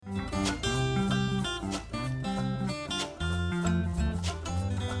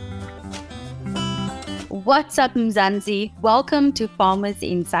What's up, Mzansi? Welcome to Farmers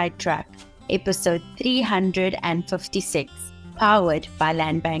Inside Track, episode 356, powered by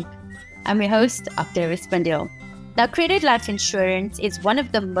Land Bank. I'm your host, Octavius Pandil. Now, credit life insurance is one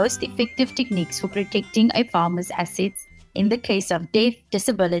of the most effective techniques for protecting a farmer's assets in the case of death,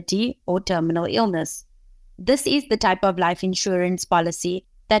 disability, or terminal illness. This is the type of life insurance policy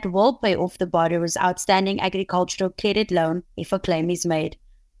that will pay off the borrower's outstanding agricultural credit loan if a claim is made.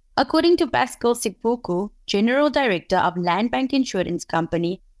 According to Pascal Siphugu, General Director of Land Bank Insurance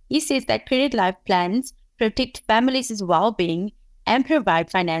Company, he says that credit life plans protect families' well-being and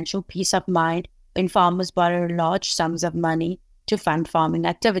provide financial peace of mind when farmers borrow large sums of money to fund farming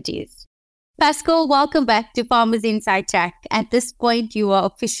activities. Pascal, welcome back to Farmers Inside Track. At this point, you are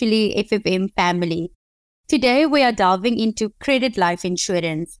officially FFM family. Today, we are delving into credit life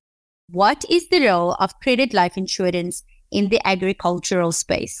insurance. What is the role of credit life insurance in the agricultural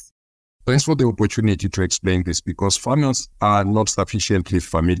space? Thanks for the opportunity to explain this, because farmers are not sufficiently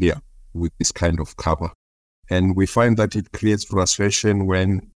familiar with this kind of cover. And we find that it creates frustration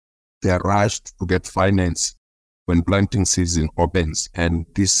when they are rushed to get finance when planting season opens, and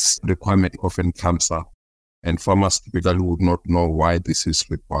this requirement often comes up, and farmers typically would not know why this is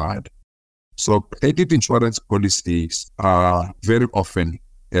required. So credit insurance policies are very often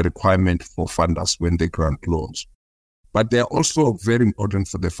a requirement for funders when they grant loans. But they are also very important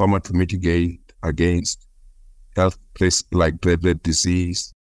for the farmer to mitigate against health risks like dreaded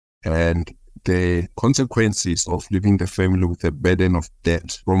disease and the consequences of leaving the family with a burden of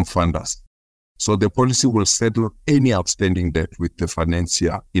debt from funders. So the policy will settle any outstanding debt with the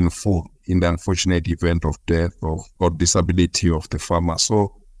financier in full in the unfortunate event of death or disability of the farmer.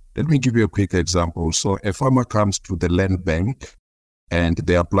 So let me give you a quick example. So a farmer comes to the land bank and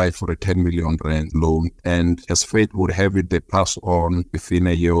they apply for a 10 million rand loan. And as fate would have it, they pass on within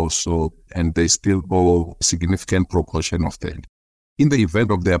a year or so, and they still owe a significant proportion of that. In the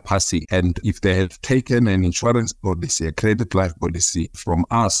event of their passing, and if they have taken an insurance policy, a credit life policy from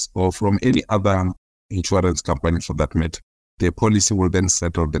us or from any other insurance company for that matter, their policy will then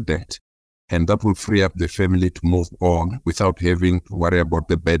settle the debt. And that will free up the family to move on without having to worry about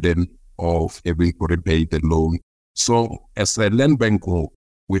the burden of having to repay the loan. So as a land bank group,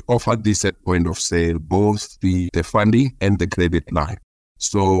 we offer this at point of sale, both the funding and the credit line.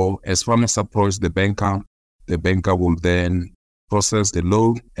 So as farmers approach the banker will then process the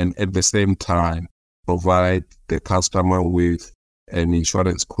loan and at the same time provide the customer with an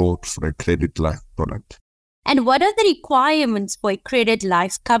insurance quote for a credit life product. And what are the requirements for a credit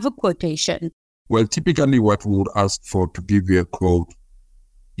life cover quotation? Well, typically what we would ask for to give you a quote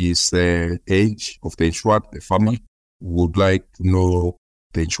is the age of the insured. The farmer would like to know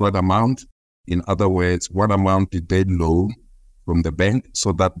the insured amount. In other words, what amount did they loan from the bank,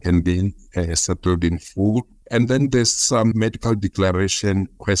 so that can be settled in full. And then there's some medical declaration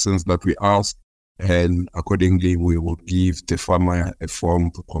questions that we ask, and accordingly we will give the farmer a form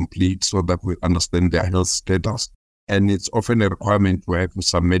to complete so that we understand their health status. And it's often a requirement to have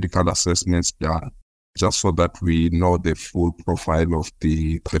some medical assessments done, just so that we know the full profile of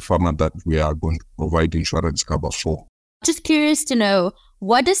the farmer that we are going to provide insurance cover for. Just curious to know,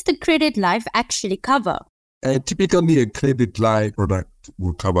 what does the credit life actually cover? Typically, a credit life product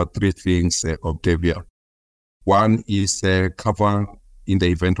will cover three things, Octavia. One is cover in the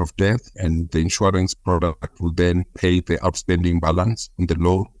event of death, and the insurance product will then pay the outstanding balance on the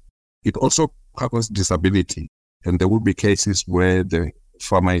loan. It also covers disability, and there will be cases where the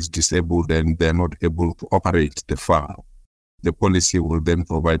farmer is disabled and they're not able to operate the farm. The policy will then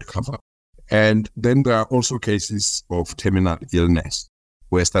provide cover. And then there are also cases of terminal illness,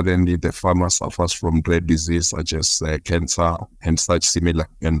 where suddenly the farmer suffers from dread disease such as cancer and such similar,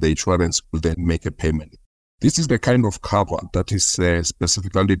 and the insurance will then make a payment. This is the kind of cover that is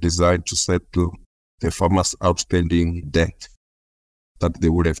specifically designed to settle the farmer's outstanding debt that they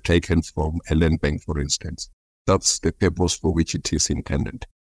would have taken from a land bank, for instance. That's the purpose for which it is intended,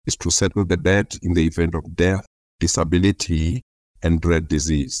 is to settle the debt in the event of death, disability, and dread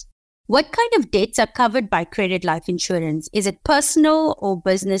disease. What kind of debts are covered by credit life insurance? Is it personal or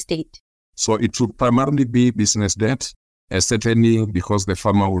business debt? So it would primarily be business debt, certainly because the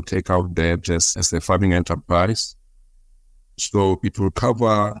farmer will take out debt as a farming enterprise. So it will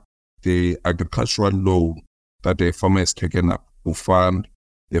cover the agricultural loan that the farmer has taken up to fund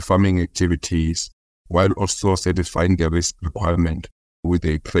the farming activities, while also satisfying the risk requirement with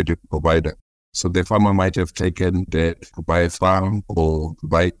a credit provider. So the farmer might have taken debt to buy a farm or to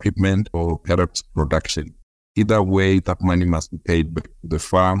buy equipment or perhaps production. Either way, that money must be paid back to the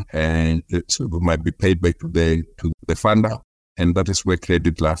farm, and it might be paid back to the funder. And that is where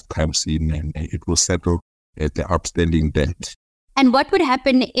credit life comes in, and it will settle the outstanding debt. And what would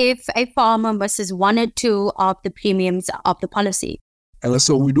happen if a farmer misses one or two of the premiums of the policy? And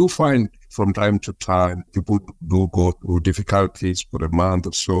so we do find from time to time, people do go through difficulties for a month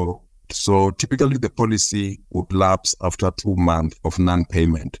or so. So typically the policy would lapse after 2 months of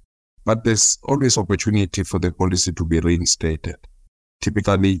non-payment. But there's always opportunity for the policy to be reinstated.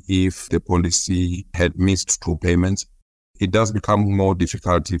 Typically, if the policy had missed 2 payments, it does become more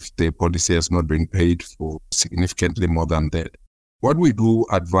difficult if the policy has not been paid for significantly more than that. What we do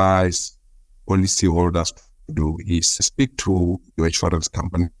advise policyholders to do is speak to your insurance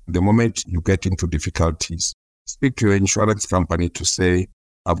company. The moment you get into difficulties, speak to your insurance company to say,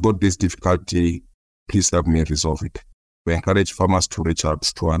 I've got this difficulty, please help me resolve it. We encourage farmers to reach out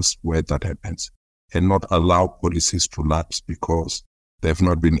to us where that happens and not allow policies to lapse because they've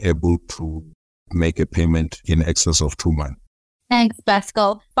not been able to make a payment in excess of 2 months. Thanks,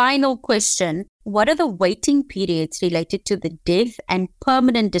 Pascal. Final question. What are the waiting periods related to the death and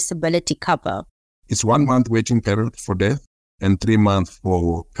permanent disability cover? It's 1 month waiting period for death and 3 months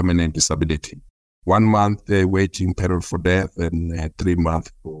for permanent disability. 1 month waiting period for death and 3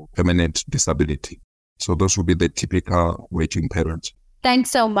 months for permanent disability. So those will be the typical waiting periods.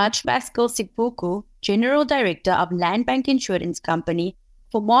 Thanks so much, Pascal Siphugu, General Director of Land Bank Insurance Company.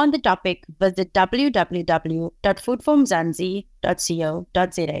 For more on the topic, visit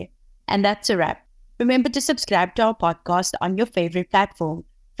www.foodformzansi.co.za. And that's a wrap. Remember to subscribe to our podcast on your favorite platform.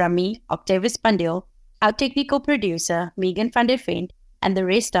 From me, Octavius Pandil, our technical producer, Megan van der Vent, and the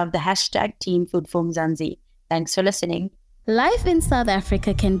rest of the hashtag Team FoodFormZansi. Thanks for listening. Life in South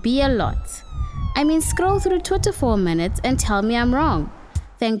Africa can be a lot. I mean, scroll through Twitter for a minute and tell me I'm wrong.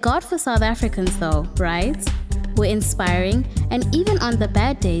 Thank God for South Africans though, right? We're inspiring, and even on the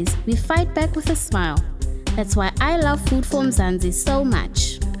bad days, we fight back with a smile. That's why I love FoodFormZansi so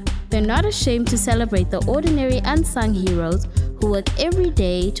much. They're not ashamed to celebrate the ordinary unsung heroes who work every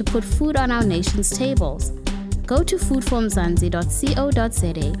day to put food on our nation's tables. Go to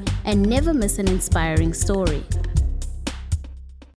foodformzansi.co.za and never miss an inspiring story.